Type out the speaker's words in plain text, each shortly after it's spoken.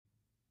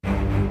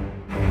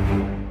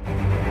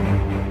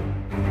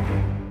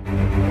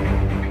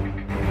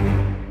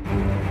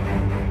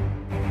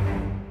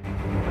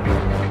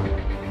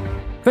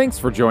Thanks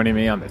for joining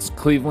me on this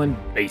Cleveland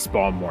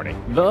baseball morning.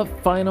 The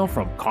final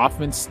from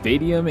Kauffman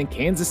Stadium in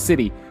Kansas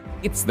City.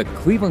 It's the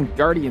Cleveland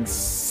Guardians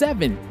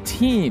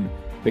 17,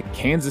 the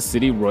Kansas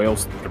City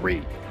Royals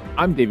 3.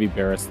 I'm Davey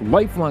Barris,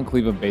 lifelong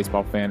Cleveland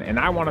baseball fan, and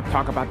I want to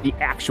talk about the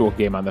actual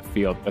game on the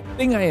field, the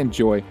thing I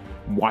enjoy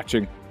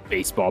watching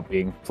baseball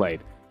being played.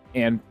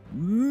 And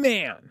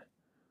man,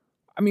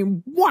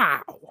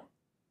 wow,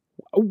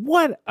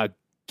 what a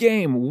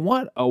game.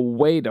 What a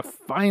way to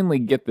finally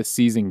get the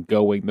season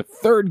going. The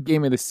third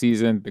game of the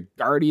season, the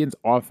Guardians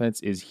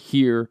offense is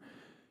here.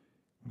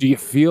 Do you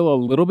feel a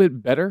little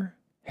bit better?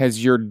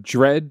 Has your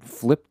dread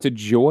flipped to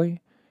joy?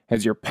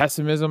 Has your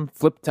pessimism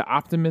flipped to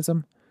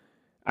optimism?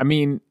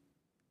 The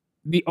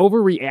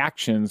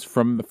overreactions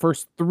from the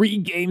first 3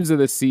 games of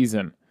the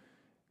season,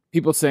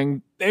 people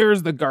saying,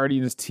 there's the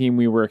Guardians team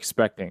we were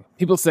expecting.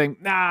 People saying,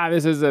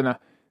 this is an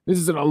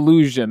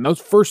illusion. Those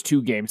first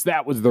 2 games,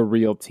 that was the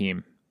real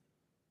team.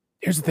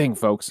 Here's the thing,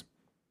 folks.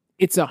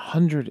 It's a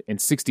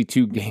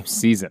 162-game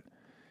season.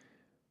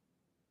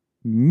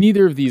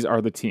 Neither of these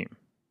are the team.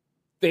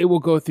 They will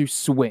go through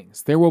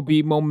swings. There will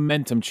be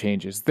momentum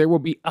changes. There will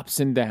be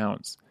ups and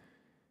downs.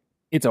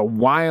 It's a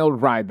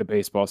wild ride, the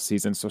baseball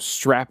season, so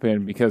strap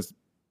in because,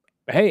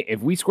 hey,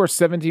 if we score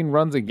 17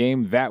 runs a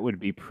game, that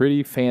would be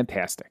pretty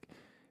fantastic.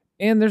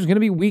 And there's going to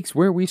be weeks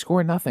where we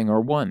score nothing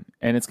or 1,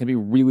 and it's going to be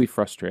really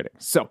frustrating.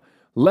 So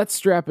let's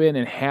strap in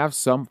and have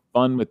some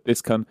fun with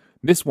this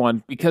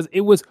one because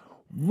it was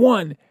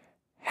one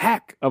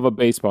heck of a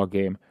baseball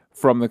game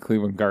from the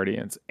Cleveland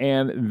Guardians.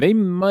 And they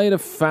might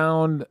have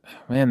found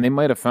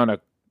a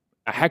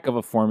heck of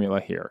a formula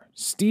here.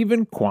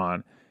 Steven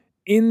Kwan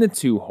in the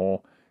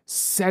 2-hole,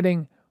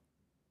 setting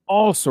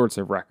all sorts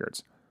of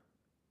records.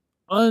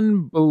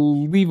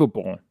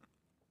 Unbelievable.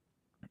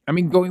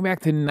 Going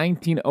back to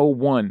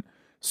 1901.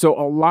 So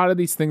a lot of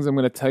these things I'm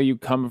going to tell you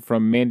come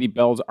from Mandy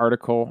Bell's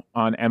article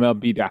on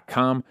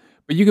MLB.com,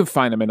 but you can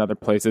find them in other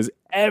places.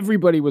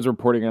 Everybody was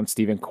reporting on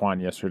Steven Kwan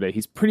yesterday.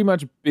 He's pretty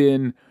much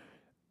he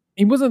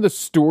wasn't the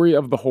story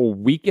of the whole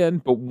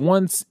weekend, but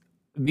once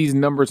these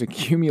numbers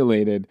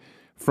accumulated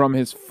from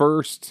his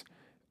first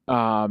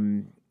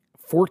 14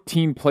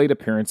 plate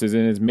appearances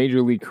in his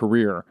major league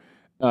career,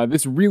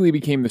 this really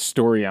became the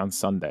story on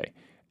Sunday.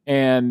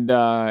 And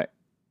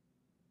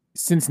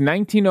since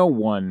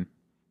 1901,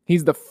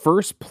 he's the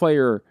first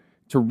player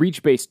to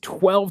reach base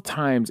 12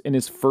 times in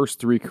his first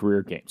 3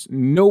 career games.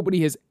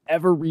 Nobody has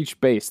ever reached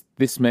base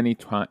this many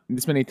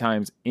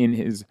times in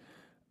his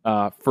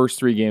first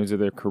 3 games of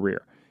their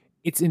career.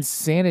 It's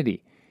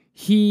insanity.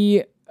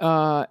 He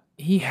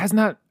has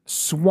not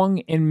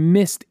swung and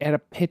missed at a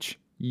pitch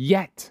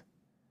yet.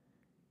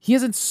 He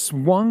hasn't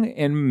swung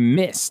and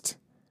missed.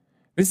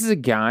 This is a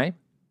guy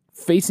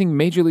facing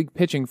major league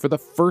pitching for the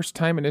first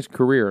time in his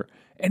career,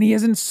 and he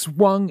hasn't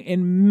swung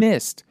and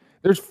missed.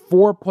 There's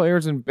 4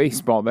 players in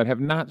baseball that have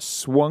not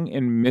swung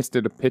and missed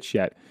at a pitch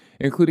yet,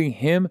 including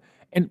him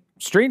and,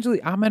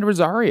 strangely, Ahmed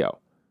Rosario.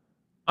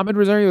 Ahmed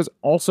Rosario is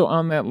also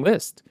on that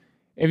list.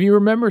 If you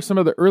remember some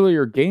of the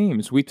earlier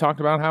games, we talked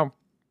about how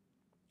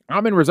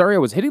Ahmed Rosario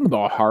was hitting the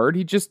ball hard.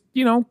 He just,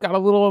 got a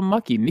little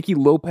unlucky. Nicky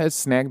Lopez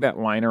snagged that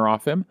liner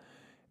off him.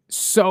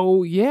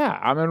 So, yeah,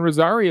 Ahmed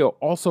Rosario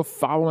also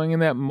following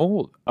in that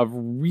mold of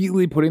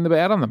really putting the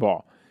bat on the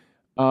ball.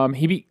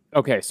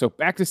 So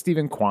back to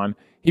Steven Kwan.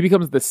 He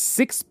becomes the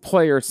 6th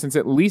player since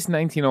at least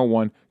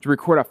 1901 to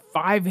record a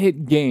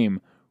 5-hit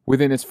game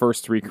within his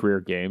first 3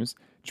 career games,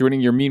 joining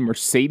Yermin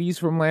Mercedes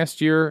from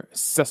last year,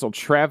 Cecil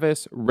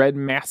Travis, Red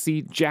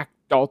Massey, Jack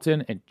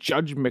Dalton, and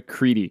Judge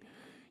McCready.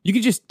 You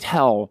can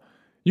tell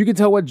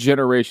what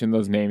generation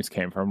those names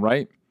came from,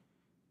 right?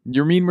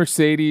 Yermin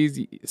Mercedes,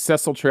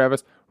 Cecil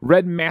Travis,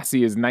 Red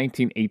Massey is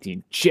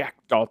 1918, Jack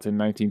Dalton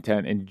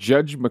 1910, and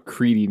Judge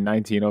McCready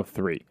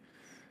 1903.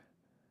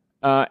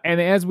 And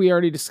as we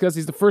already discussed,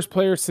 he's the first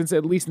player since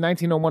at least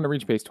 1901 to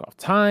reach base 12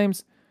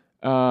 times.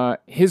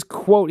 His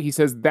quote, he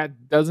says,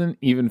 that doesn't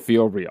even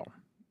feel real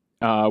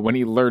when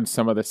he learned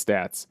some of the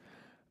stats.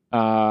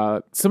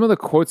 Some of the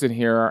quotes in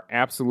here are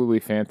absolutely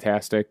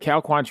fantastic.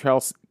 Cal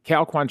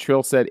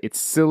Quantrill said, it's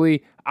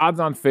silly,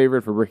 odds-on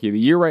favorite for Rookie of the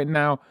Year right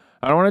now.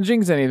 I don't want to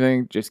jinx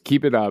anything, just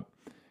keep it up.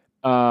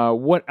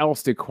 What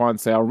else did Quan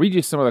say? I'll read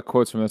you some of the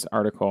quotes from this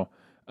article.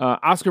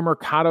 Oscar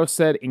Mercado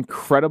said,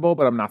 incredible,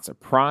 but I'm not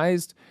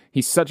surprised.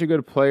 He's such a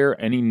good player,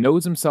 and he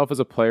knows himself as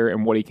a player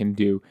and what he can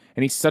do,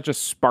 and he's such a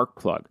spark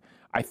plug.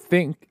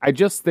 I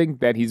just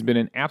think that he's been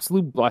an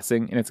absolute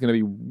blessing, and it's going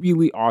to be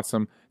really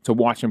awesome to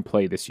watch him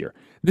play this year.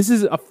 This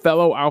is a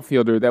fellow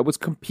outfielder that was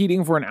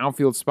competing for an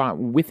outfield spot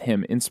with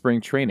him in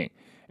spring training,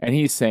 and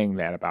he's saying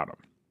that about him.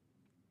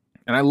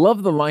 And I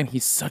love the line,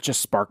 he's such a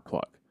spark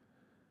plug.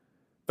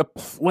 The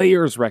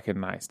players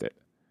recognized it.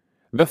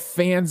 The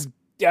fans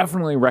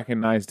definitely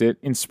recognized it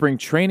in spring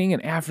training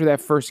and after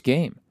that first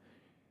game.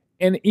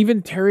 And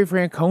even Terry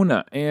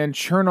Francona and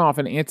Chernoff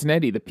and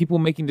Antonetti, the people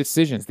making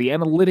decisions, the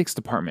analytics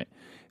department,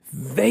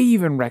 they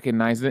even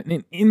recognized it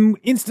and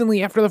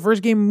instantly after the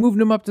first game moved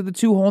him up to the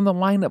 2-hole in the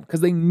lineup because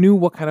they knew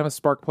what kind of a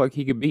spark plug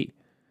he could be.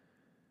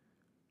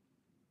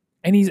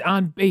 And he's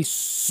on base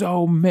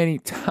so many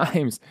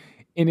times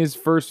in his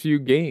first few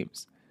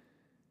games.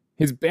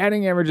 His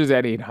batting average is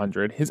at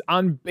 800. His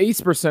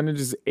on-base percentage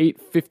is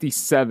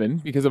 857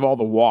 because of all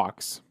the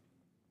walks.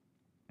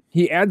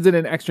 He adds in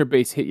an extra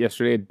base hit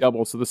yesterday, a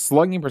double, so the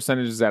slugging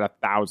percentage is at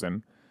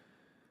 1,000.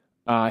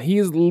 He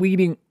is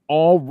leading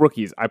all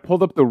rookies. I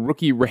pulled up the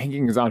rookie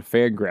rankings on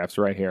Fangraphs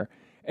right here,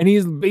 and he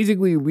is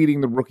basically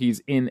leading the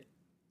rookies in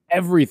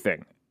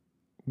everything.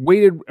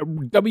 Weighted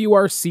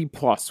WRC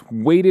plus,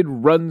 weighted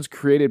runs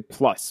created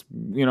plus.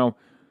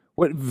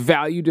 What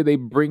value do they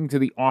bring to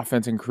the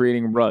offense in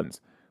creating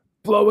runs?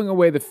 Blowing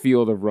away the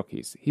field of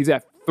rookies. He's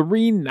at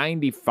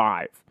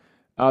 395.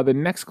 The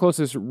next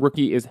closest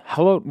rookie is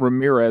Helot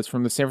Ramirez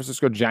from the San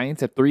Francisco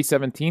Giants at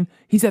 317.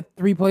 He's had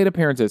 3 plate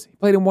appearances. He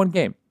played in 1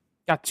 game.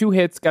 Got 2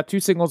 hits, got 2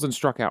 singles, and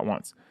struck out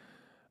once.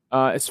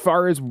 As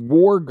far as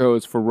WAR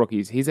goes for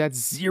rookies, he's at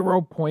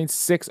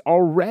 0.6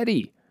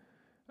 already.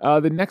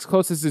 The next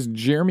closest is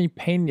Jeremy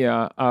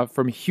Pena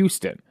from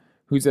Houston,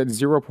 who's at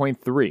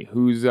 0.3,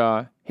 who's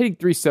hitting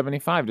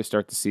 375 to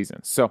start the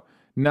season. So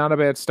not a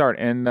bad start.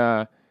 And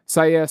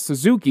Seiya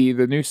Suzuki,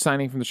 the new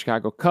signing from the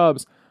Chicago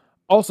Cubs,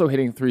 also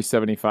hitting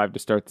 375 to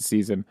start the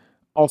season,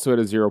 also at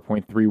a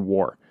 0.3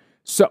 WAR.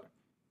 So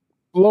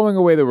blowing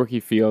away the rookie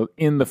field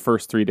in the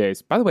first 3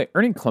 days. By the way,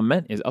 Ernie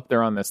Clement is up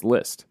there on this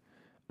list.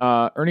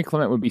 Ernie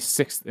Clement would be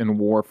 6th in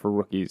WAR for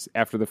rookies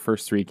after the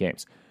first 3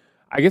 games.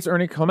 I guess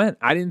Ernie Clement,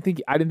 I didn't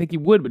think he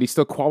would, but he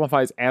still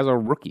qualifies as a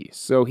rookie.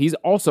 So he's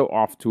also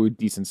off to a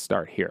decent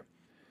start here.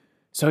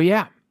 So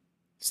yeah,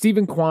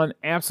 Steven Kwan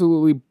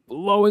absolutely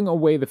blowing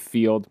away the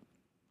field.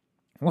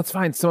 Let's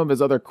find some of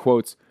his other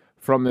quotes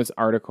from this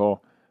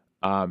article.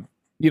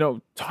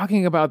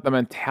 Talking about the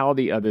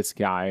mentality of this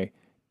guy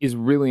is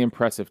really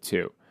impressive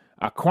too.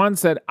 Kwan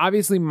said,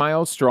 obviously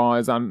Miles Straw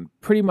is on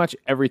pretty much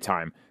every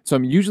time, so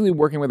I'm usually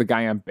working with a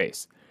guy on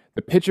base.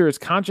 The pitcher is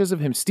conscious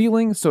of him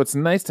stealing, so it's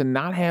nice to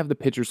not have the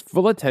pitcher's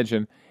full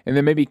attention and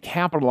then maybe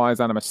capitalize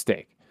on a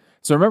mistake.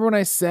 So remember when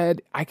I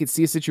said I could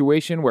see a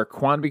situation where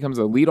Kwan becomes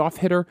a leadoff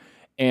hitter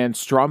and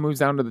Straw moves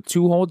down to the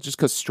 2-hole just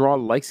because Straw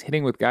likes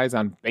hitting with guys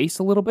on base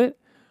a little bit?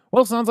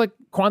 Well, it sounds like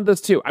Kwan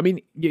does too. I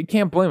mean, you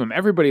can't blame him.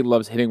 Everybody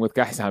loves hitting with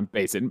guys on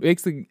base. It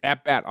makes the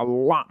at-bat a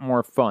lot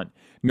more fun,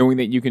 knowing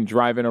that you can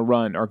drive in a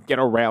run or get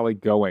a rally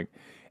going.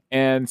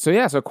 And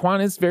so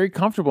Kwan is very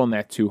comfortable in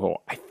that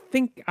 2-hole. I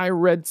think I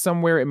read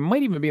somewhere, it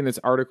might even be in this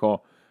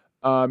article,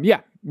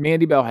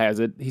 Mandy Bell has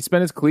it. He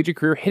spent his collegiate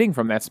career hitting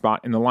from that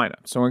spot in the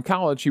lineup. So in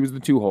college, he was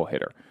the 2-hole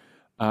hitter.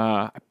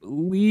 I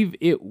believe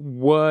it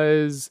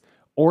was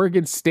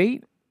Oregon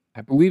State.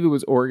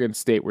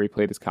 Where he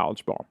played his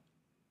college ball.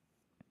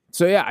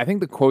 So yeah, I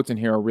think the quotes in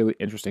here are really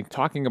interesting,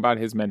 talking about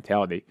his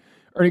mentality.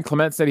 Ernie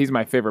Clement said he's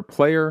my favorite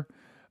player.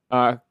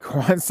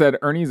 Kwan said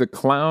Ernie's a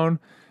clown.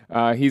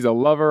 He's a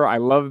lover. I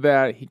love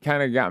that. He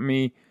kind of got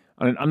me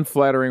on an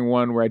unflattering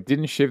one where I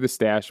didn't shave the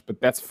stash, but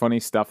that's funny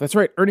stuff. That's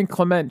right. Ernie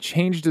Clement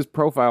changed his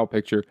profile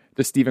picture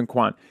to Steven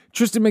Kwan.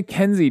 Tristan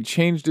McKenzie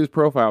changed his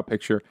profile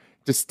picture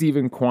to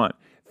Steven Kwan.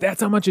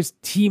 That's how much his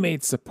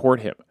teammates support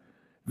him.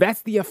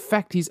 That's the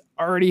effect he's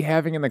already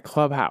having in the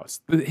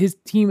clubhouse. His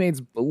teammates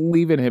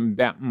believe in him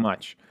that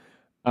much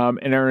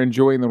and are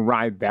enjoying the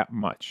ride that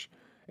much.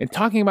 And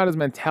talking about his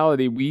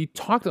mentality, we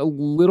talked a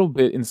little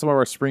bit in some of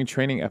our spring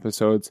training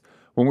episodes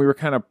when we were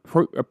kind of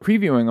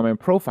previewing him and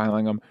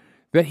profiling him,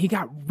 that he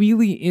got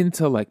really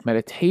into like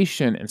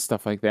meditation and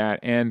stuff like that.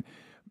 And,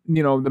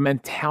 the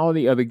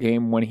mentality of the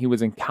game when he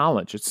was in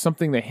college. It's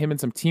something that him and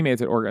some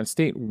teammates at Oregon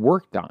State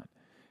worked on.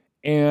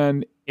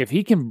 And if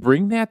he can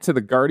bring that to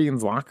the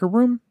Guardians locker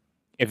room,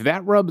 if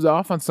that rubs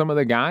off on some of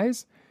the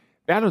guys,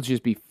 that'll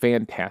just be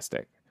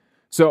fantastic.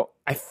 So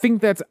I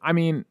think that's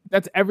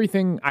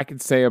everything I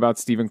could say about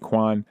Steven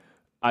Kwan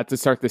to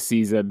start the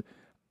season.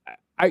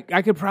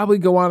 I could probably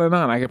go on and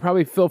on. I could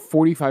probably fill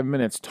 45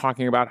 minutes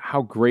talking about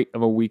how great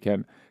of a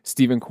weekend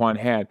Steven Kwan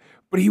had.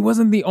 But he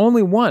wasn't the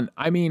only one.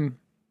 I mean,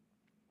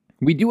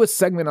 we do a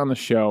segment on the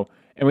show,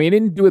 and we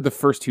didn't do it the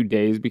first 2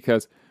 days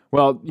because,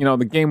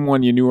 the game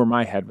 1, you knew where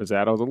my head was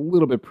at. I was a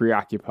little bit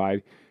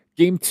preoccupied.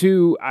 Game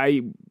 2,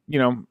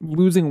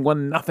 losing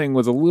 1-0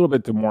 was a little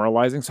bit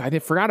demoralizing, so I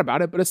forgot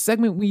about it. But a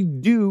segment we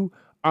do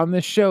on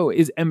this show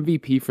is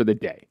MVP for the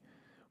day,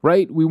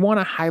 right? We want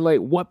to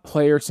highlight what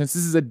player, since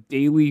this is a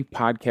daily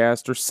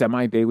podcast or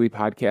semi-daily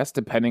podcast,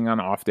 depending on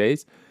off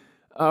days,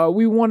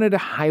 we wanted to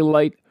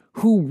highlight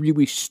who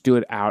really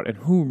stood out and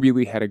who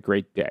really had a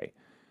great day.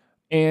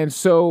 And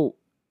so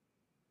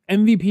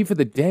MVP for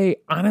the day,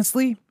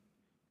 honestly,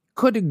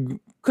 could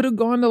have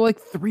gone to like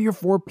 3 or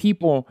 4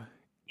 people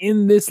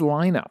in this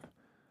lineup.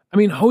 I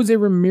mean, Jose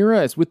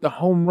Ramirez with the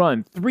home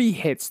run, 3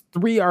 hits,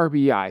 3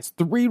 RBIs,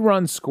 3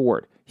 runs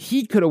scored.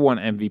 He could have won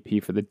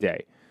MVP for the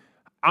day.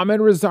 Ahmed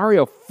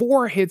Rosario,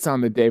 4 hits on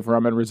the day for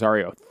Ahmed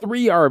Rosario,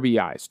 3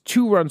 RBIs,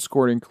 2 runs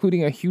scored,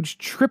 including a huge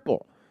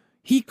triple.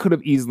 He could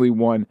have easily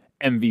won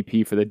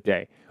MVP for the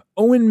day.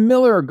 Owen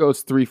Miller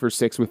goes 3 for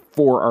 6 with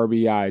 4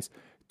 RBIs,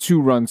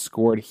 2 runs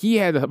scored. He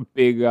had a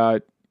big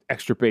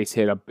extra base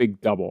hit, a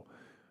big double.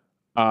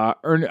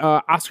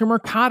 Oscar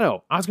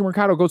Mercado. Oscar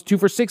Mercado goes 2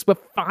 for 6, but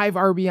 5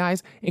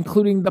 RBIs,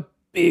 including the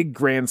big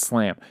grand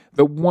slam,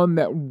 the one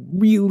that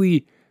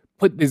really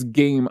put this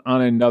game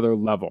on another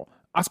level.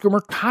 Oscar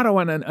Mercado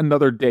on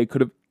another day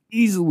could have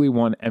easily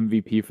won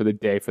MVP for the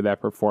day for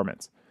that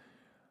performance.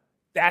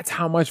 That's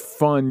how much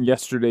fun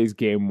yesterday's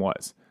game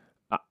was.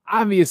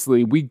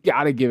 Obviously, we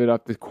got to give it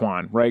up to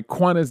Kwan, right?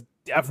 Kwan is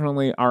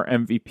definitely our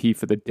MVP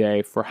for the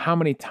day for how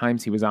many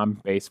times he was on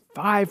base.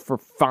 5 for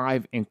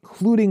 5,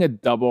 including a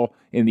double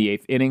in the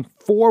 8th inning,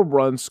 4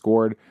 runs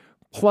scored.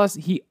 Plus,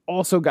 he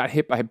also got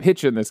hit by a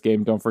pitch in this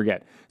game, don't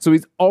forget. So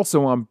he's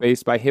also on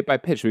base by hit by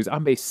pitch. So he's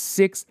on base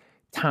 6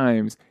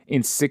 times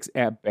in 6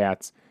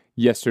 at-bats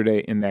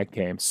yesterday in that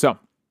game. So,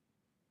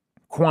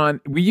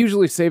 Kwan, we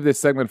usually save this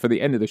segment for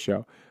the end of the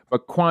show,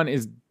 but Kwan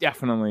is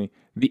definitely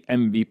the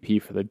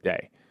MVP for the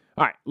day.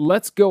 All right,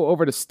 let's go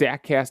over to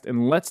StatCast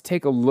and let's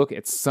take a look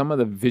at some of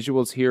the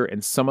visuals here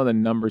and some of the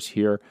numbers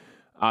here.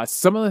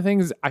 Some of the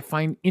things I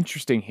find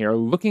interesting here,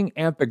 looking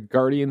at the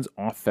Guardians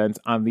offense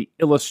on the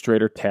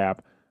Illustrator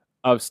tab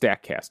of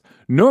StatCast.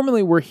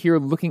 Normally, we're here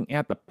looking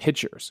at the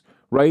pitchers,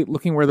 right?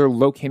 Looking where they're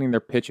locating their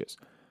pitches.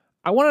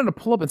 I wanted to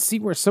pull up and see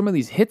where some of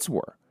these hits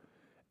were.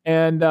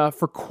 And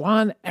for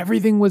Kwan,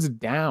 everything was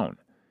down.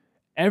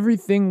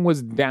 Everything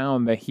was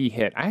down that he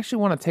hit. I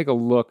actually want to take a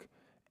look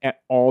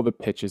at all the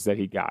pitches that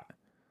he got.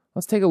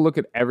 Let's take a look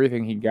at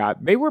everything he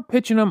got. They were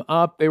pitching them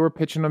up. They were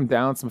pitching them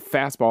down. Some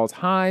fastballs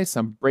high,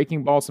 some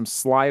breaking balls, some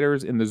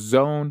sliders in the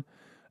zone,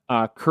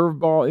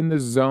 curveball in the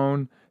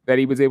zone that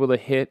he was able to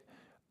hit,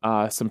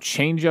 some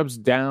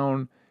changeups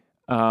down,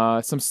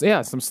 some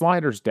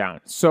sliders down.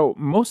 So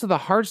most of the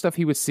hard stuff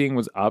he was seeing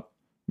was up.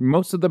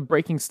 Most of the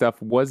breaking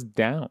stuff was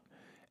down.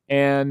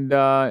 And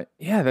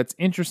that's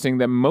interesting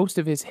that most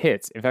of his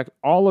hits, in fact,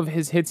 all of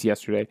his hits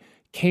yesterday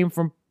came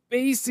from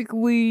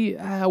basically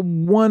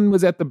one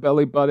was at the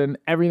belly button.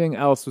 Everything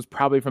else was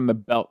probably from the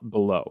belt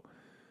below.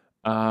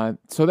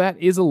 So that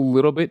is a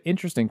little bit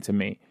interesting to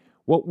me.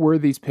 What were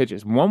these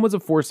pitches? One was a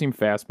four-seam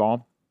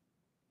fastball.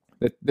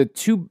 The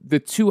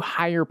two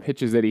higher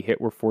pitches that he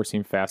hit were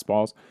four-seam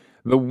fastballs.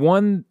 The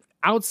one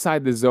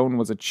outside the zone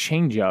was a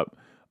changeup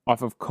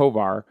off of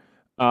Kovar.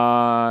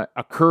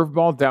 A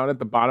curveball down at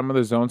the bottom of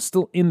the zone,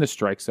 still in the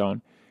strike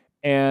zone.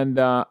 And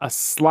a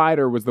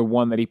slider was the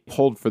one that he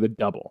pulled for the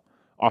double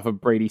off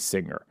of Brady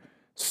Singer.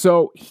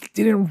 So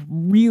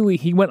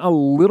he went a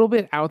little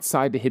bit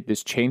outside to hit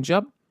this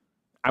changeup.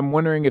 I'm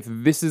wondering if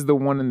this is the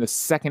one in the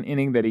second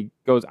inning that he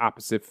goes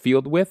opposite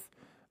field with.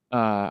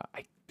 I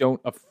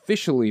don't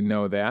officially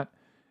know that,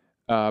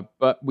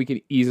 but we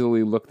could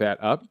easily look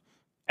that up.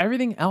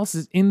 Everything else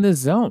is in the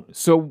zone.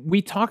 So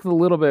we talked a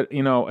little bit,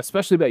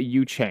 especially about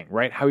Yu Chang,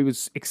 right? How he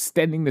was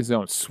extending the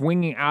zone,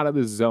 swinging out of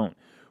the zone,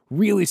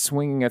 really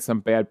swinging at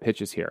some bad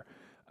pitches here.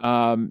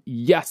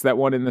 Yes, that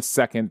one in the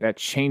second, that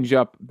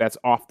changeup that's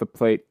off the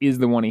plate is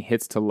the one he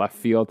hits to left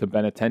field to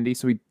Benintendi.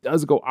 So he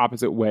does go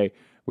opposite way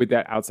with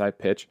that outside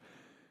pitch.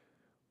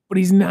 But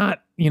he's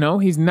not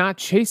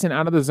chasing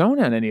out of the zone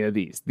on any of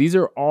these. These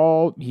are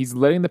all, he's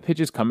letting the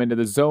pitches come into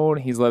the zone.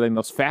 He's letting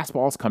those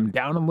fastballs come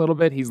down a little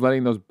bit. He's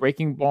letting those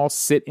breaking balls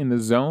sit in the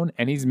zone,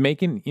 and he's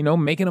making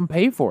them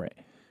pay for it.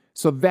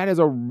 So that is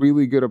a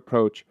really good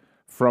approach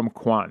from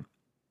Kwan.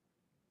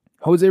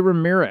 Jose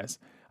Ramirez,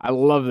 I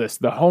love this.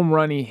 The home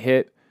run he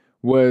hit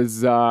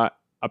was a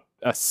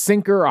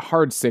sinker, a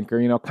hard sinker,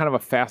 kind of a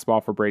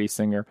fastball for Brady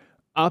Singer,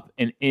 up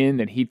and in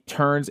that he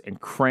turns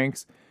and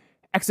cranks.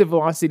 Exit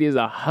velocity is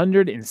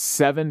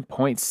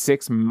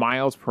 107.6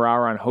 miles per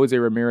hour on Jose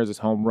Ramirez's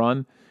home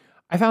run.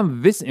 I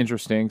found this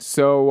interesting.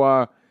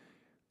 So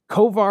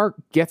Kovar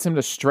gets him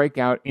to strike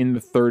out in the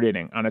third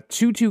inning. On a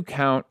 2-2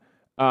 count,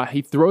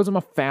 he throws him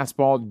a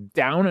fastball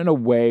down and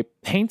away,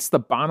 paints the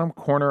bottom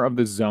corner of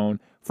the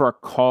zone for a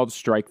called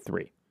strike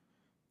 3.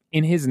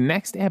 In his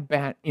next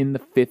at-bat in the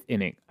fifth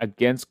inning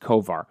against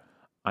Kovar,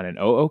 on an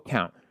 0-0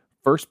 count,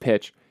 first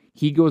pitch,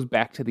 he goes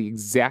back to the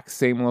exact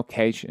same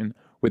location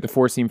with the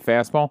four-seam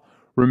fastball.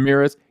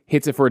 Ramirez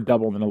hits it for a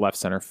double in the left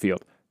center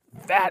field.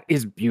 That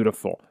is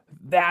beautiful.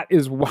 That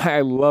is why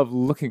I love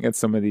looking at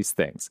some of these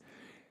things.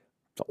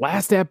 The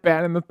last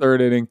at-bat in the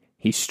third inning,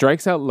 he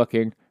strikes out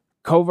looking.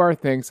 Kovar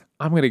thinks,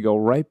 I'm going to go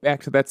right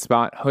back to that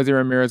spot. Jose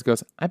Ramirez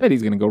goes, I bet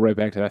he's going to go right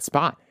back to that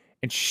spot,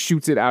 and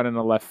shoots it out in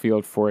the left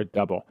field for a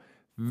double.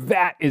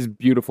 That is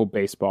beautiful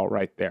baseball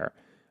right there.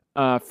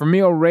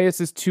 Franmil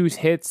Reyes' two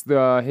hits,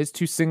 his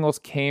two singles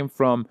came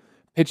from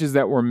pitches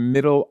that were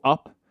middle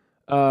up.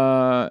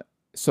 So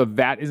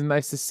that is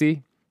nice to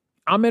see.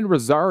 Ahmed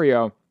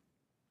Rosario,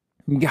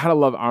 you gotta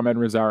love Ahmed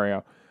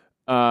Rosario.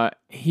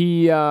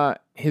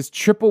 His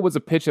triple was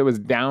a pitch that was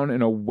down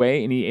and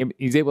away, and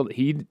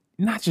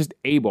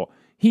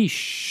he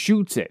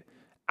shoots it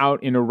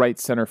out into right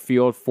center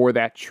field for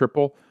that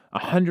triple,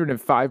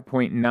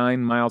 105.9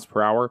 miles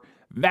per hour.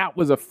 That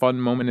was a fun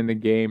moment in the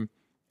game.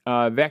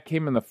 That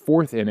came in the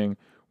fourth inning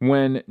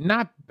when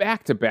not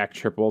back-to-back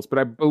triples, but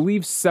I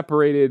believe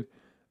separated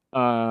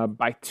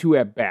by two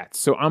at-bats.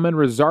 So Ahmed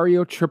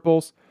Rosario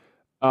triples,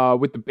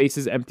 with the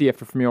bases empty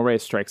after Familio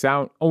Reyes strikes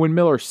out. Owen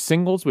Miller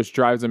singles, which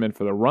drives him in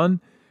for the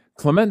run.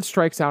 Clement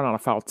strikes out on a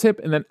foul tip,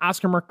 and then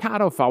Oscar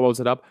Mercado follows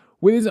it up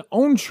with his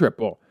own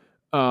triple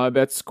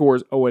that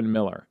scores Owen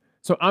Miller.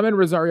 So Amed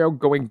Rosario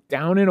going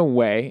down and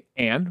away,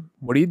 and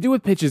what do you do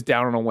with pitches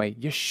down and away?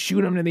 You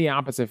shoot them to the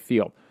opposite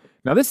field.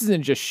 Now, this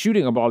isn't just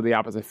shooting a ball to the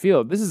opposite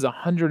field. This is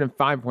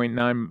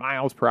 105.9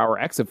 miles per hour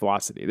exit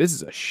velocity. This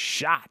is a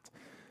shot.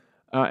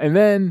 And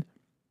then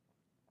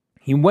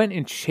he went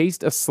and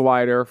chased a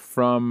slider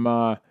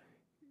from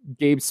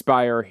Gabe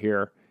Speier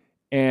here,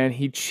 and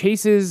he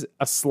chases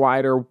a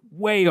slider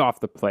way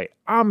off the plate.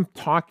 I'm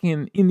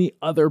talking in the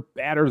other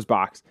batter's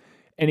box.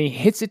 And he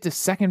hits it to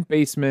second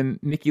baseman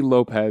Nicky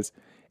Lopez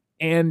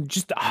and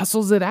just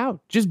hustles it out,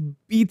 just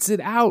beats it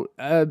out.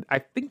 I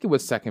think it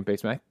was second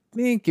baseman. I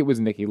think it was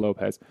Nicky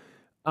Lopez.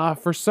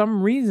 For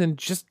some reason,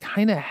 just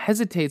kind of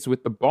hesitates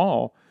with the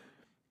ball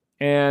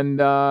and,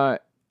 kind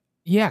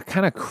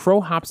of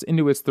crow hops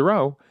into his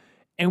throw.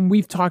 And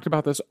we've talked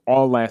about this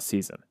all last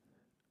season.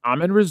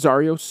 Amed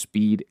Rosario's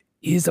speed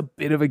is a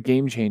bit of a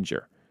game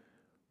changer,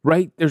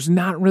 right? There's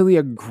not really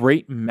a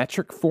great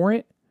metric for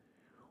it.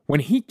 When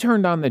he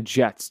turned on the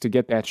Jets to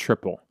get that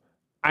triple,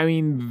 I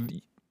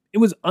mean, it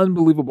was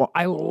unbelievable.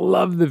 I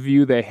love the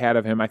view they had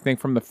of him, I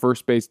think, from the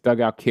first base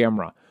dugout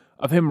camera,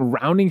 of him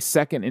rounding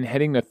second and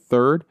heading to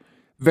third.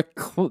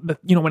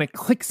 When it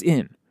clicks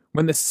in,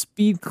 when the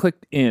speed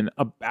clicked in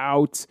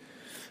about,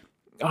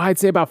 I'd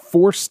say about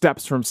 4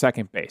 steps from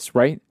second base,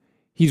 right?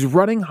 He's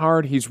running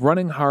hard.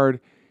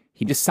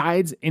 He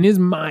decides in his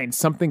mind,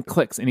 something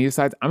clicks, and he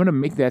decides, I'm going to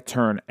make that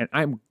turn, and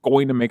I'm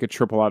going to make a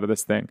triple out of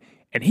this thing.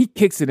 And he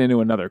kicks it into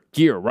another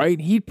gear, right?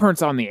 He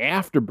turns on the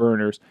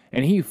afterburners,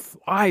 and he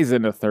flies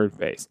into third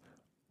base.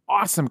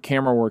 Awesome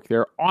camera work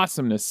there.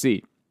 Awesome to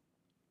see.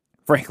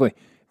 Frankly,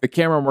 the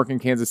camera work in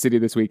Kansas City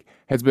this week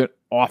has been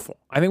awful.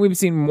 I think we've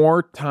seen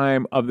more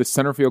time of the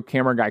center field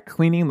camera guy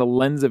cleaning the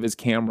lens of his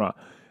camera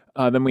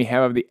than we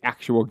have of the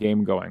actual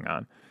game going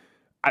on.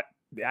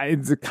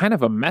 It's a kind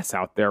of a mess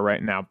out there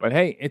right now, but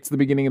hey, it's the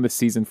beginning of the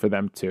season for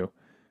them too.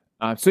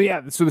 So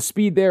the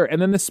speed there,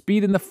 and then the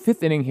speed in the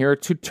 5th inning here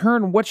to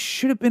turn what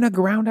should have been a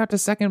ground out to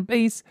second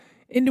base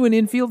into an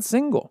infield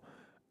single.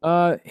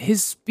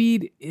 His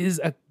speed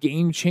is a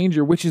game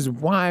changer, which is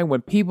why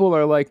when people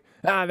are like,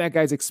 that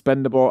guy's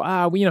expendable.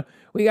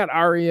 We got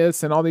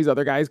Arias and all these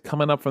other guys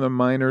coming up from the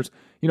minors.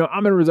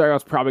 Amed Rosario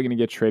is probably going to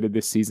get traded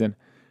this season.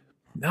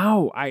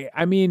 No,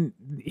 I mean,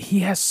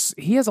 he has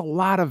a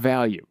lot of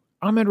value.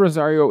 Amed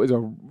Rosario is a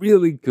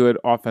really good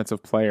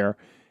offensive player,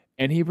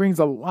 and he brings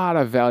a lot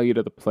of value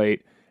to the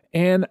plate.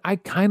 And I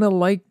kind of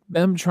like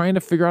them trying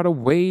to figure out a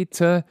way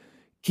to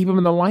keep him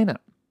in the lineup.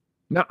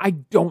 Now, I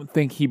don't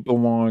think he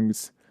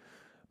belongs,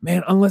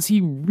 unless he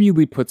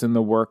really puts in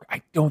the work,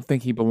 I don't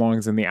think he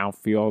belongs in the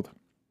outfield.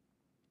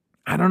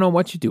 I don't know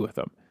what you do with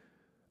him.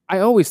 I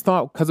always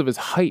thought because of his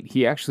height,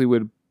 he actually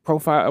would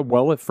profile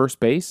well at first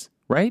base,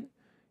 right?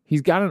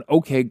 He's got an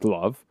okay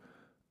glove.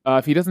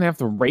 If he doesn't have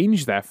to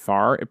range that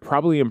far, it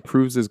probably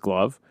improves his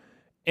glove.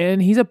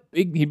 And he'd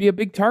be a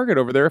big target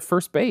over there at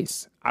first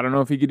base. I don't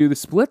know if he could do the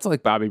splits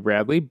like Bobby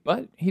Bradley,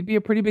 but he'd be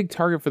a pretty big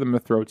target for them to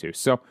throw to.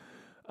 So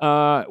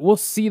we'll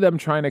see them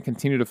trying to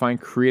continue to find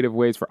creative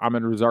ways for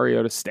Amed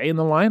Rosario to stay in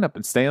the lineup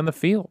and stay on the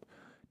field.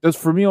 Does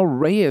Familio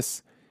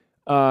Reyes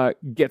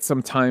get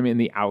some time in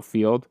the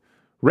outfield?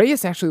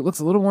 Reyes actually looks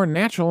a little more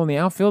natural in the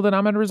outfield than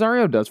Amed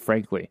Rosario does,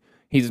 frankly.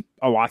 He's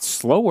a lot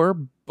slower,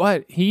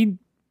 but he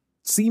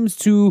seems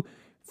to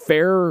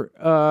fare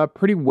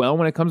pretty well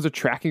when it comes to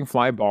tracking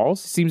fly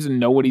balls. He seems to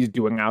know what he's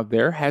doing out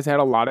there, has had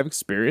a lot of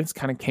experience,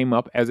 kind of came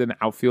up as an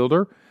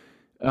outfielder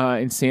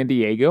in San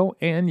Diego.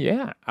 And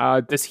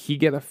does he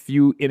get a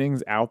few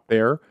innings out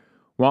there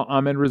while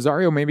Amed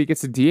Rosario maybe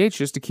gets a DH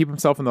just to keep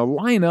himself in the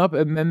lineup,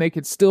 and then they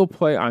could still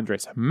play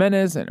Andres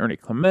Jimenez and Ernie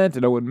Clement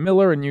and Owen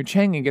Miller and Yu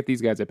Chang and get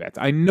these guys at bats.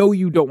 I know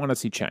you don't want to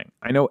see Chang.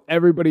 I know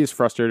everybody is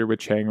frustrated with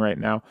Chang right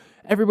now.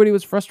 Everybody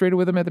was frustrated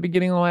with him at the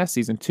beginning of the last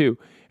season too.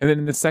 And then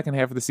in the second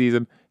half of the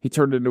season, he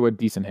turned into a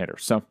decent hitter.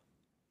 So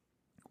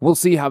we'll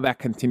see how that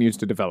continues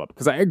to develop.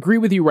 Because I agree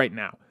with you right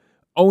now.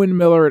 Owen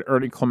Miller and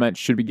Ernie Clement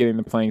should be getting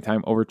the playing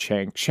time over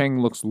Chang. Chang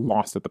looks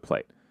lost at the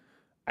plate.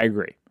 I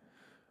agree.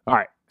 All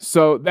right.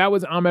 So that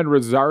was Amed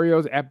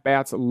Rosario's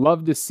at-bats.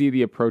 Love to see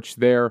the approach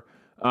there.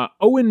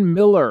 Owen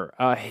Miller,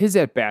 his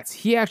at-bats,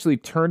 he actually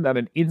turned on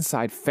an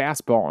inside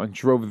fastball and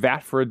drove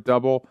that for a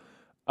double,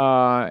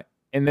 and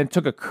then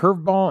took a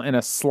curveball and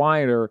a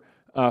slider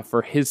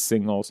for his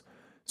singles.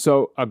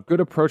 So a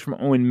good approach from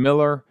Owen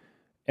Miller.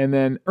 And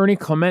then Ernie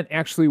Clement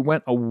actually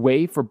went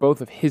away for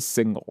both of his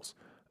singles.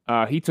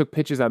 He took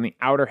pitches on the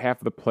outer half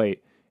of the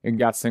plate and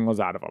got singles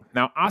out of them.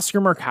 Now,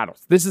 Oscar Mercado,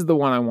 this is the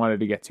one I wanted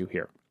to get to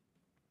here.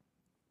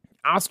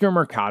 Oscar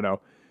Mercado,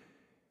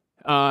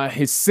 he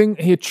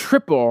had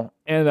triple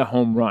and a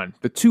home run.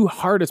 The two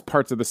hardest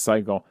parts of the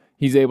cycle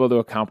he's able to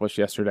accomplish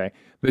yesterday.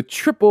 The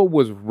triple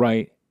was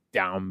right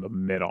down the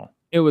middle.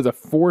 It was a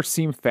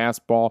four-seam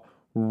fastball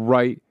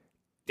right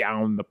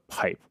down the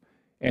pipe.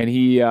 And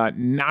he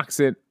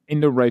knocks it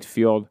into right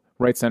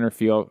center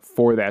field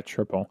for that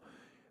triple.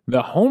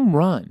 The home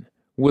run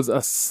was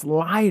a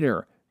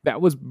slider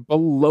that was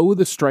below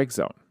the strike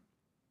zone.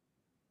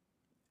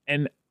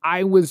 And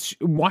I was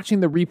watching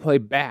the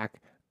replay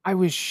back. I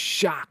was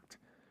shocked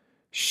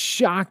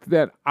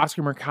that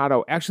Oscar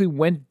Mercado actually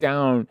went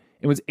down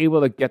and was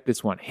able to get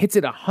this one. Hits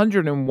it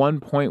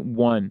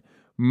 101.1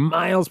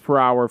 miles per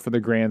hour for the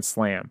grand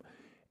slam.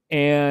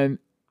 And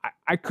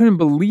I couldn't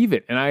believe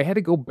it. And I had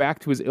to go back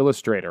to his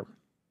illustrator.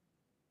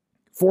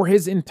 For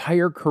his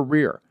entire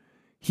career,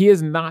 he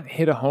has not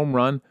hit a home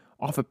run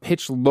off a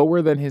pitch lower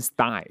than his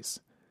thighs.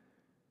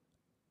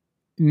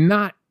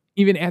 Not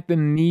even at the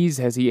knees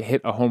has he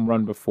hit a home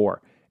run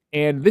before.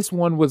 And this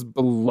one was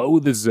below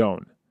the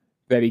zone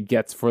that he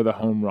gets for the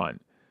home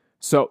run.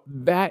 So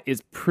that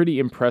is pretty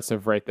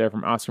impressive right there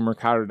from Oscar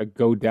Mercado to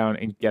go down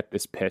and get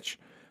this pitch.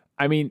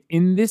 I mean,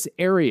 in this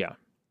area,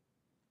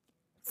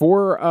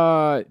 for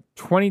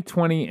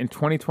 2020 and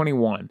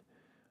 2021,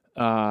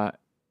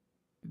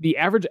 the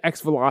average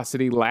X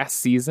velocity last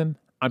season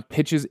on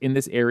pitches in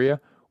this area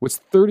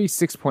was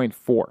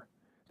 36.4.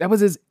 That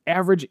was his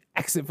average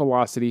exit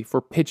velocity for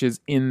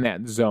pitches in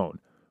that zone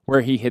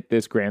where he hit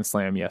this grand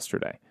slam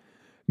yesterday.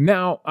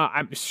 Now,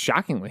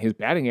 shockingly, his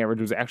batting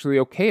average was actually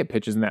okay at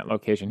pitches in that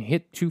location. He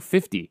hit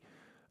 250.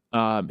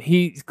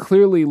 He's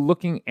clearly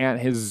looking at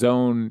his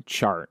zone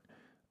chart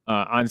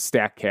on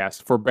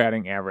StatCast for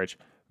batting average.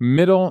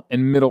 Middle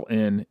and middle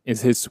in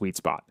is his sweet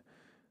spot.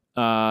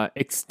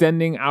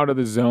 Extending out of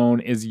the zone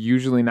is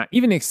usually not,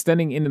 even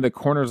extending into the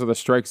corners of the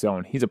strike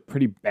zone, he's a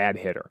pretty bad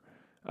hitter.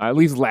 At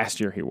least last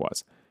year he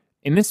was.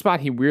 In this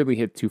spot, he weirdly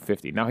hit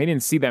 250. Now, he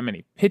didn't see that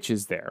many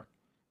pitches there,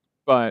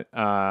 but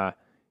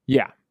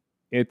yeah,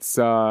 it's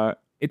a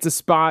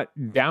spot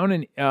down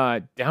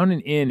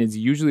and in is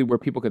usually where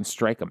people can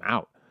strike him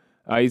out.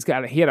 He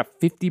had a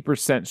 50%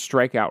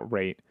 strikeout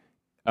rate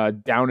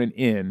down and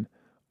in.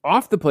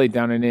 Off the plate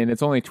down and in,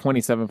 it's only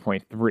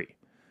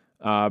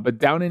 27.3. But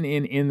down and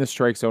in the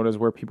strike zone is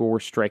where people were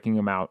striking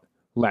him out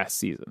last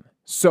season.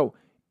 So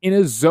in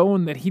a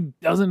zone that he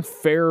doesn't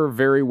fare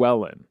very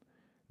well in,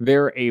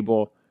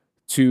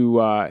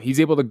 he's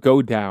able to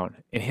go down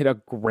and hit a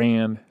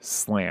grand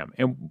slam.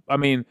 And I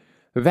mean,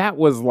 that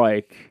was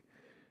like,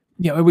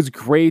 it was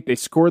great. They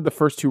scored the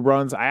first 2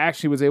 runs. I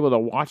actually was able to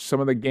watch some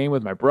of the game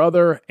with my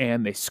brother,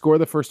 and they scored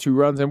the first 2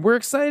 runs, and we're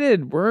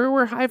excited.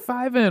 We're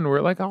high-fiving.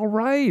 We're like, all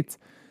right.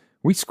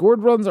 We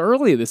scored runs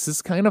early. This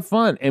is kind of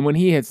fun. And when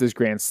he hits this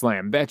grand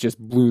slam, that just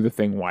blew the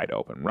thing wide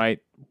open, right?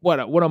 What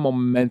a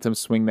momentum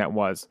swing that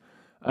was.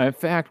 In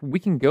fact, we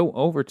can go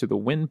over to the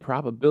win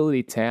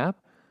probability tab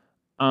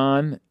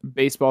on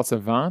Baseball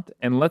Savant,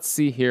 and let's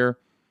see here.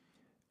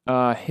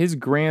 His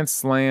grand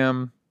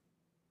slam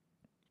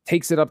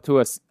takes it up to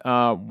us.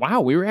 Wow,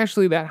 we were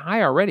actually that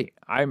high already.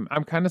 I'm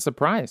kind of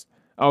surprised.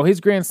 Oh, his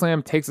grand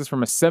slam takes us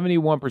from a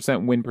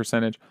 71% win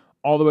percentage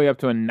all the way up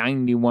to a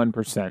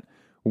 91%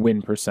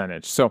 win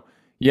percentage. So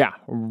yeah,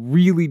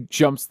 really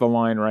jumps the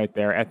line right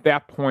there. At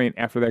that point,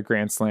 after that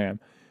grand slam,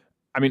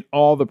 I mean,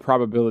 all the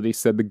probability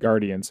said the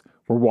Guardians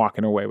were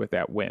walking away with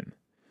that win.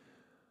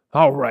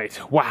 All right.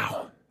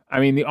 Wow. I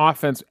mean, the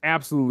offense,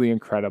 absolutely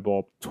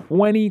incredible.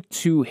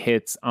 22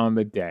 hits on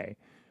the day.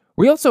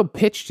 We also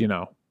pitched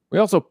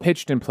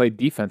and played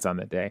defense on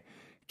the day.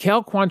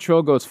 Cal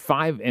Quantrill goes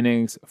 5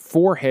 innings,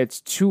 4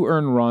 hits, 2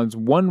 earned runs,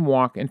 1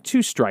 walk, and 2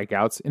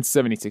 strikeouts in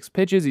 76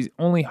 pitches. He's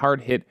only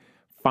hard hit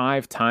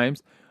 5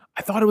 times.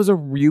 I thought it was a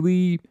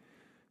really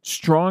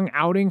strong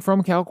outing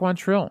from Cal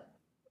Quantrill.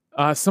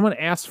 Someone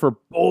asked for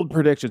bold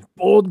predictions,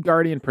 bold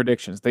Guardian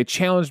predictions. They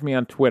challenged me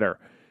on Twitter.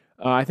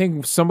 I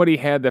think somebody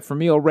had that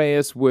Franmil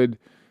Reyes would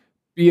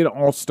be an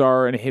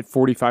all-star and hit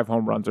 45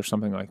 home runs or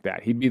something like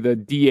that. He'd be the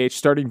DH,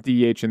 starting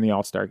DH in the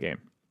all-star game.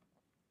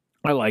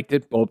 I liked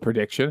it, bold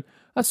prediction.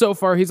 So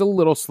far, he's a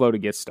little slow to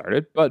get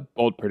started, but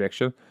bold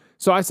prediction.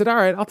 So I said, all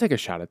right, I'll take a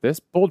shot at this.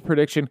 Bold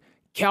prediction,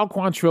 Cal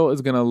Quantrill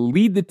is going to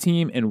lead the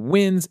team in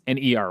wins and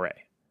ERA.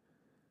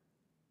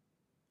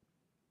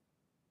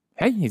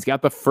 Hey, he's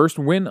got the first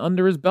win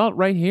under his belt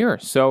right here.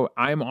 So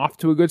I'm off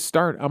to a good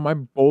start on my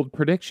bold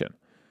prediction.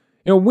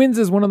 Wins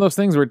is one of those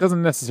things where it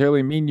doesn't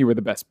necessarily mean you were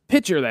the best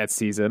pitcher that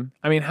season.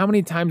 I mean, how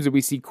many times did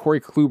we see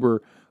Corey Kluber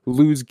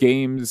lose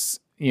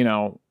games,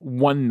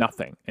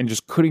 1-0 and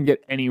just couldn't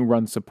get any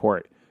run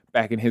support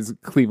back in his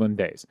Cleveland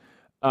days?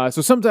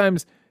 So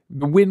sometimes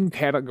the win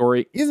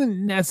category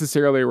isn't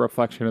necessarily a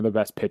reflection of the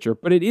best pitcher,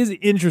 but it is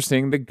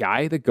interesting, the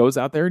guy that goes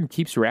out there and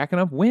keeps racking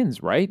up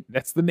wins, right?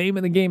 That's the name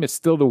of the game, is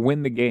still to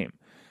win the game.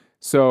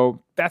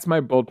 So that's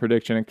my bold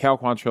prediction, and Cal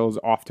Quantrill is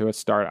off to a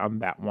start on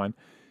that one.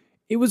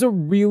 It was a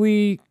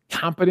really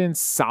competent,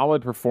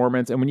 solid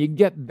performance, and when you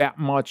get that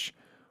much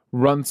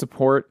run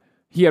support,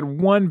 he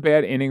had 1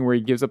 bad inning where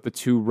he gives up the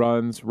 2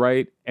 runs,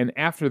 right? And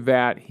after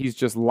that, he's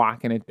just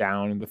locking it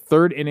down. In the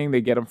 3rd inning,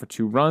 they get him for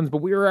 2 runs,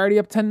 but we were already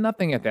up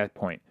 10-0 at that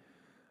point.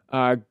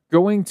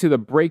 Going to the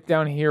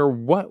breakdown here,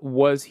 what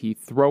was he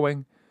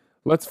throwing?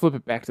 Let's flip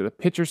it back to the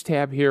pitchers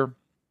tab here.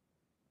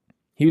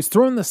 He was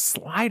throwing the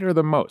slider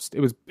the most.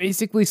 It was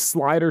basically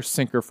slider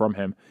sinker from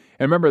him.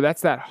 And remember,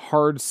 that's that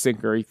hard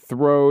sinker.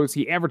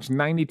 He averaged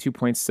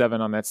 92.7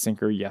 on that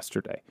sinker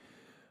yesterday.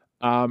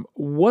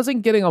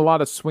 Wasn't getting a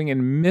lot of swing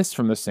and miss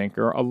from the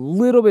sinker, a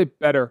little bit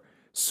better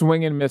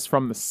swing and miss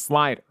from the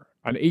slider.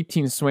 On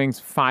 18 swings,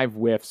 5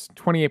 whiffs,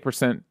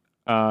 28%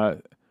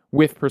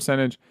 whiff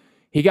percentage.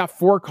 He got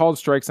 4 called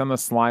strikes on the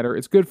slider.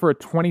 It's good for a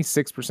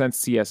 26%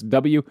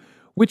 CSW,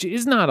 which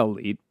is not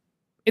elite.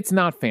 It's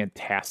not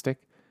fantastic,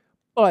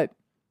 but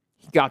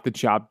he got the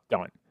job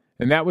done.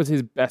 And that was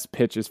his best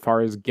pitch as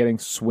far as getting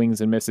swings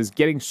and misses.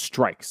 Getting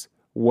strikes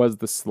was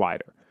the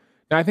slider.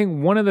 Now, I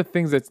think one of the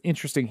things that's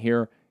interesting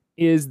here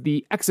is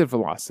the exit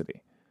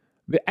velocity.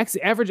 The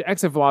average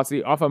exit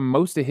velocity off of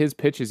most of his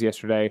pitches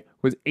yesterday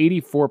was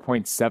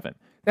 84.7.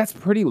 That's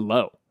pretty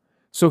low.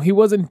 So he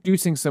was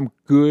inducing some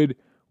good,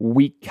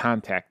 weak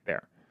contact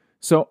there.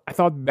 So I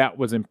thought that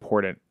was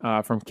important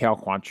from Cal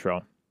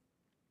Quantrill.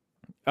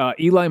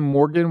 Eli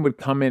Morgan would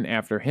come in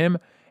after him.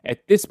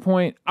 At this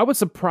point, I was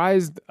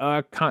surprised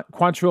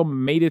Quantrill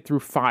made it through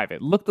 5.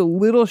 It looked a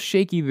little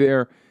shaky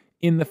there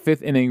in the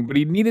 5th inning, but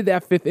he needed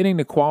that 5th inning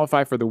to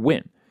qualify for the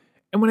win.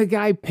 And when a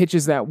guy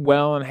pitches that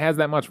well and has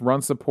that much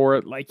run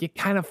support, like you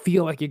kind of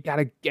feel like you got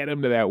to get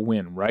him to that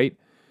win, right?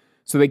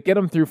 So they get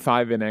him through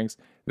 5 innings.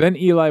 Then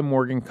Eli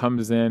Morgan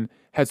comes in,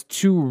 has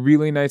 2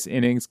 really nice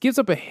innings, gives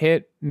up a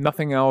hit,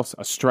 nothing else,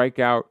 a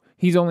strikeout.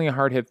 He's only a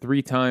hard hit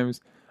 3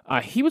 times.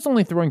 He was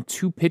only throwing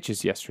 2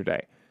 pitches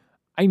yesterday.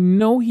 I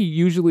know he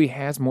usually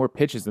has more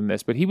pitches than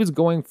this, but he was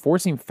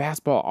forcing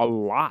fastball a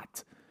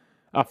lot.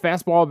 A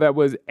fastball that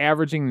was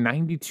averaging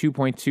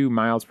 92.2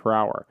 miles per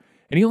hour.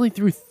 And he only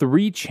threw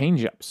 3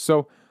 changeups.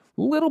 So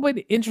a little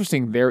bit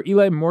interesting there.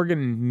 Eli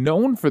Morgan,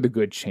 known for the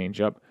good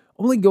changeup,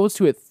 only goes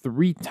to it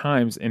 3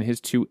 times in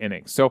his 2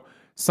 innings. So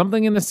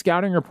something in the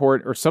scouting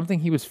report or something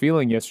he was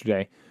feeling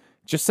yesterday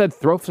just said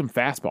throw some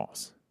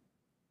fastballs.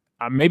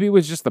 Maybe it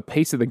was just the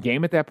pace of the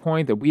game at that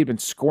point that we had been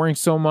scoring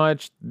so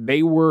much.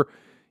 They were,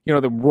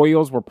 the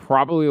Royals were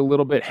probably a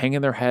little bit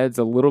hanging their heads,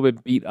 a little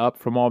bit beat up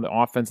from all the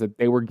offense that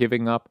they were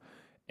giving up.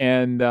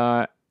 And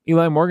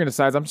Eli Morgan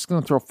decides, I'm just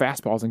going to throw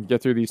fastballs and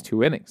get through these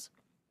 2 innings.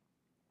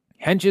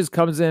 Hentges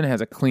comes in,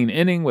 has a clean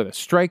inning with a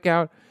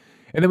strikeout.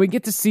 And then we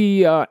get to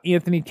see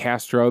Anthony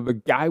Castro, the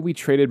guy we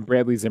traded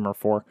Bradley Zimmer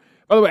for.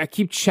 By the way, I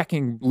keep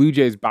checking Blue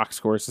Jays box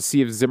scores to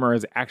see if Zimmer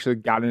has actually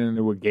gotten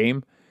into a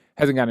game.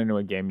 Hasn't gotten into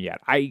a game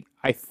yet.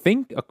 I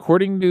think,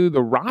 according to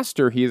the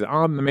roster, he is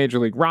on the Major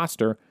League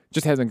roster,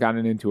 just hasn't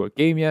gotten into a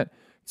game yet.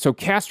 So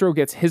Castro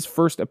gets his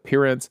first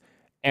appearance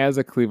as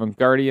a Cleveland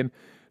Guardian.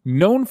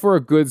 Known for a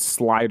good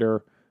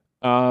slider.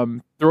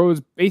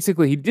 Throws,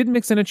 basically, he did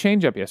mix in a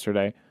changeup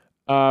yesterday,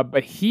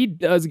 but he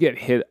does get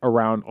hit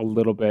around a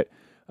little bit.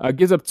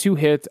 Gives up 2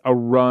 hits, a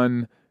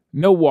run,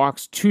 no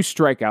walks, 2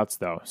 strikeouts,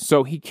 though.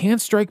 So he can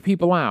strike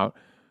people out,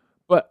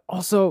 but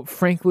also,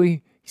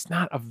 frankly, he's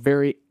not a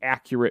very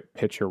accurate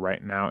pitcher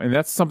right now. And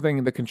that's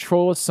something, the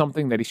control is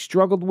something that he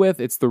struggled with.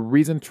 It's the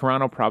reason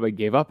Toronto probably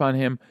gave up on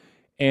him.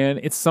 And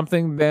it's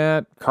something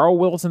that Carl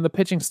Wilson, the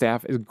pitching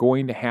staff, is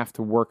going to have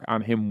to work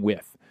on him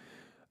with.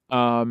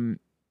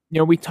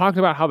 We talked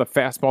about how the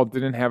fastball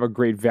didn't have a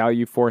great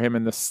value for him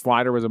and the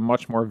slider was a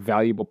much more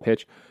valuable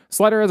pitch.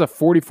 Slider has a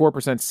 44%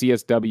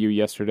 CSW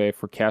yesterday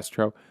for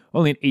Castro,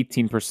 only an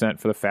 18%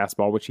 for the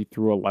fastball, which he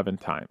threw 11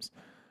 times.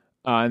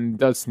 And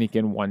does sneak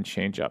in 1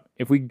 changeup.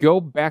 If we go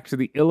back to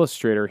the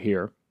illustrator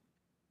here,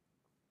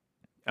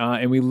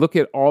 and we look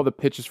at all the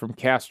pitches from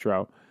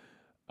Castro,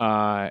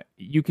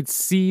 you could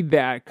see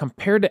that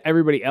compared to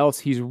everybody else,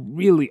 he's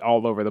really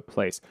all over the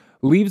place.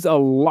 Leaves a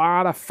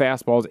lot of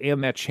fastballs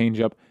and that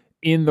changeup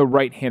in the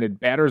right-handed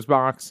batter's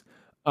box.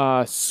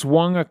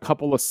 Swung a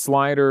couple of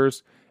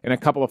sliders and a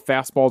couple of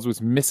fastballs,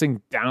 was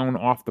missing down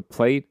off the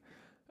plate.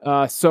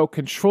 So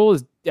control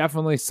is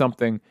definitely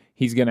something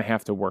he's going to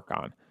have to work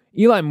on.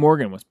 Eli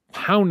Morgan was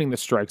pounding the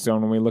strike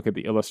zone when we look at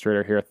the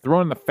illustrator here,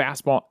 throwing the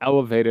fastball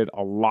elevated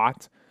a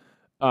lot.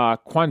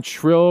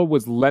 Quantrill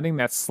was letting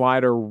that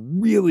slider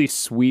really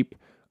sweep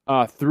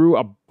through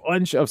a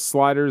bunch of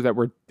sliders that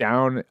were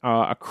down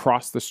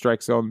across the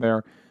strike zone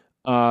there.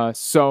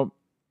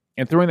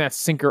 And throwing that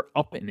sinker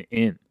up and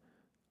in.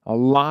 A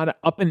lot of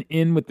up and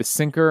in with the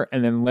sinker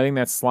and then letting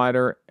that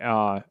slider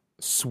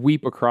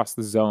sweep across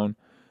the zone.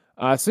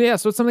 So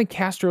it's something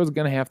Castro is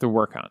going to have to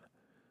work on.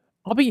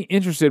 I'll be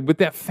interested with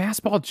that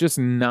fastball just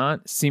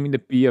not seeming to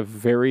be a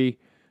very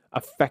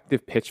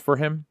effective pitch for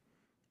him.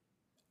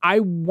 I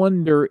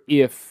wonder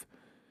if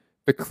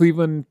the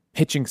Cleveland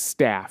pitching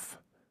staff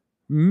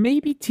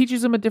maybe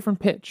teaches him a different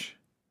pitch.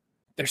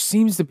 There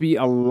seems to be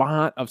a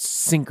lot of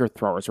sinker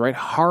throwers, right?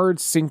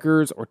 Hard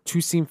sinkers or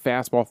 2-seam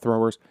fastball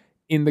throwers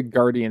in the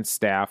Guardian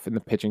staff, in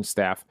the pitching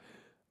staff.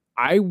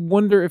 I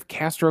wonder if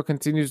Castro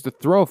continues to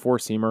throw a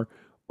 4-seamer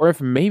or if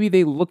maybe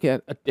they look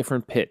at a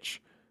different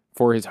pitch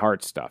for his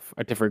hard stuff,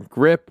 a different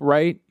grip,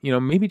 right?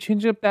 Maybe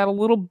change up that a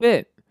little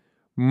bit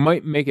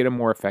might make it a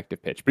more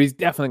effective pitch, but he's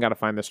definitely got to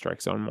find the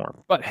strike zone more.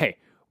 But hey,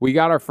 we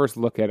got our first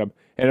look at him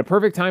and a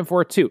perfect time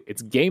for it too.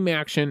 It's game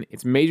action.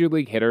 It's major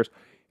league hitters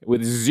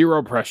with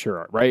 0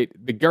 pressure, right?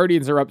 The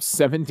Guardians are up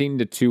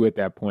 17-2 at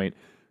that point.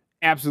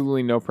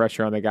 Absolutely no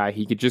pressure on the guy.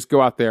 He could just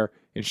go out there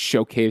and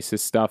showcase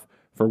his stuff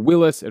for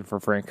Willis and for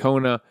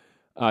Francona.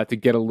 to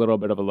get a little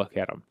bit of a look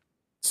at them.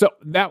 So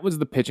that was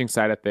the pitching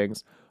side of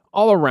things.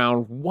 All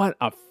around, what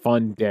a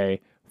fun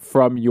day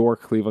from your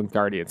Cleveland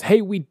Guardians.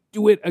 Hey, we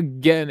do it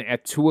again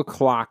at 2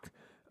 o'clock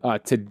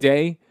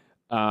today.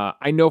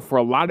 I know for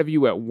a lot of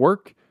you at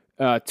work,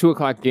 2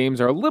 o'clock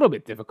games are a little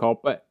bit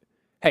difficult, but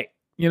hey,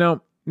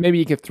 maybe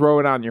you could throw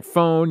it on your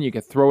phone, you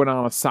could throw it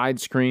on a side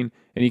screen,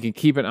 and you can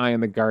keep an eye on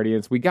the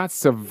Guardians. We got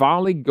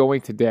Civale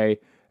going today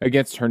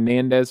against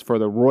Hernandez for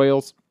the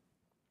Royals,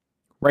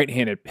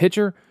 right-handed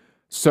pitcher.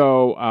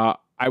 So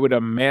I would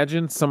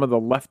imagine some of the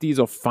lefties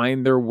will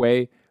find their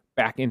way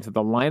back into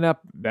the lineup.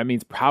 That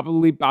means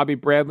probably Bobby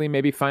Bradley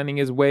maybe finding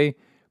his way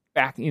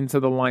back into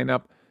the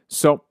lineup.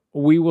 So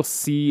we will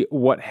see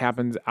what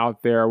happens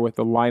out there with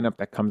the lineup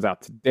that comes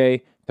out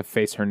today to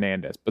face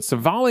Hernandez. But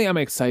Civale, I'm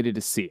excited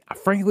to see.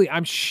 Frankly,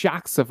 I'm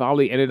shocked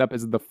Civale ended up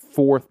as the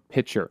fourth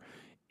pitcher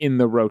in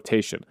the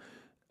rotation.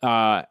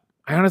 I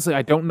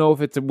don't know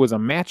if it was a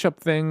matchup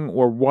thing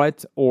or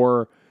what,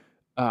 or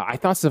I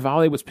thought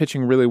Civale was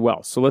pitching really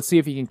well. So let's see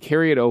if he can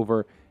carry it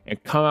over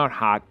and come out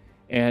hot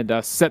and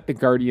set the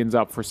Guardians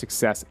up for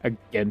success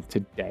again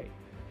today.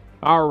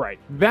 All right,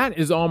 that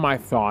is all my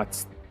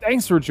thoughts.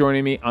 Thanks for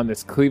joining me on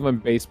this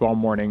Cleveland baseball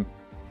morning.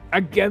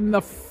 Again,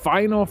 the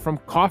final from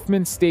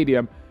Kauffman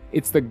Stadium.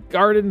 It's the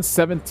Gardens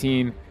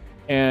 17,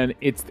 and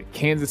it's the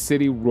Kansas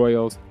City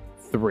Royals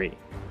 3.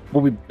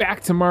 We'll be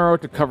back tomorrow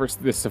to cover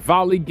the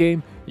Civale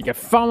game. You can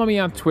follow me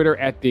on Twitter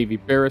at Davey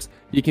Berris.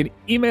 You can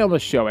email the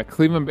show at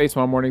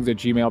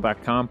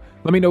clevelandbaseballmornings@gmail.com.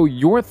 Let me know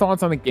your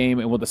thoughts on the game,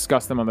 and we'll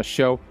discuss them on the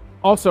show.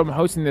 Also, I'm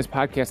hosting this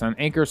podcast on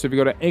Anchor, so if you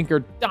go to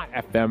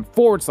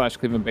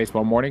anchor.fm/Cleveland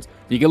Baseball Mornings,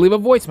 you can leave a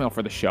voicemail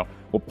for the show.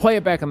 We'll play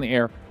it back on the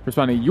air,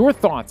 respond to your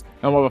thoughts,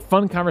 and we'll have a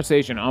fun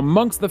conversation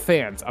amongst the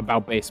fans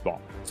about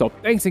baseball. So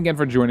thanks again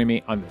for joining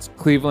me on this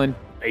Cleveland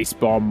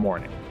Baseball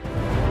Morning.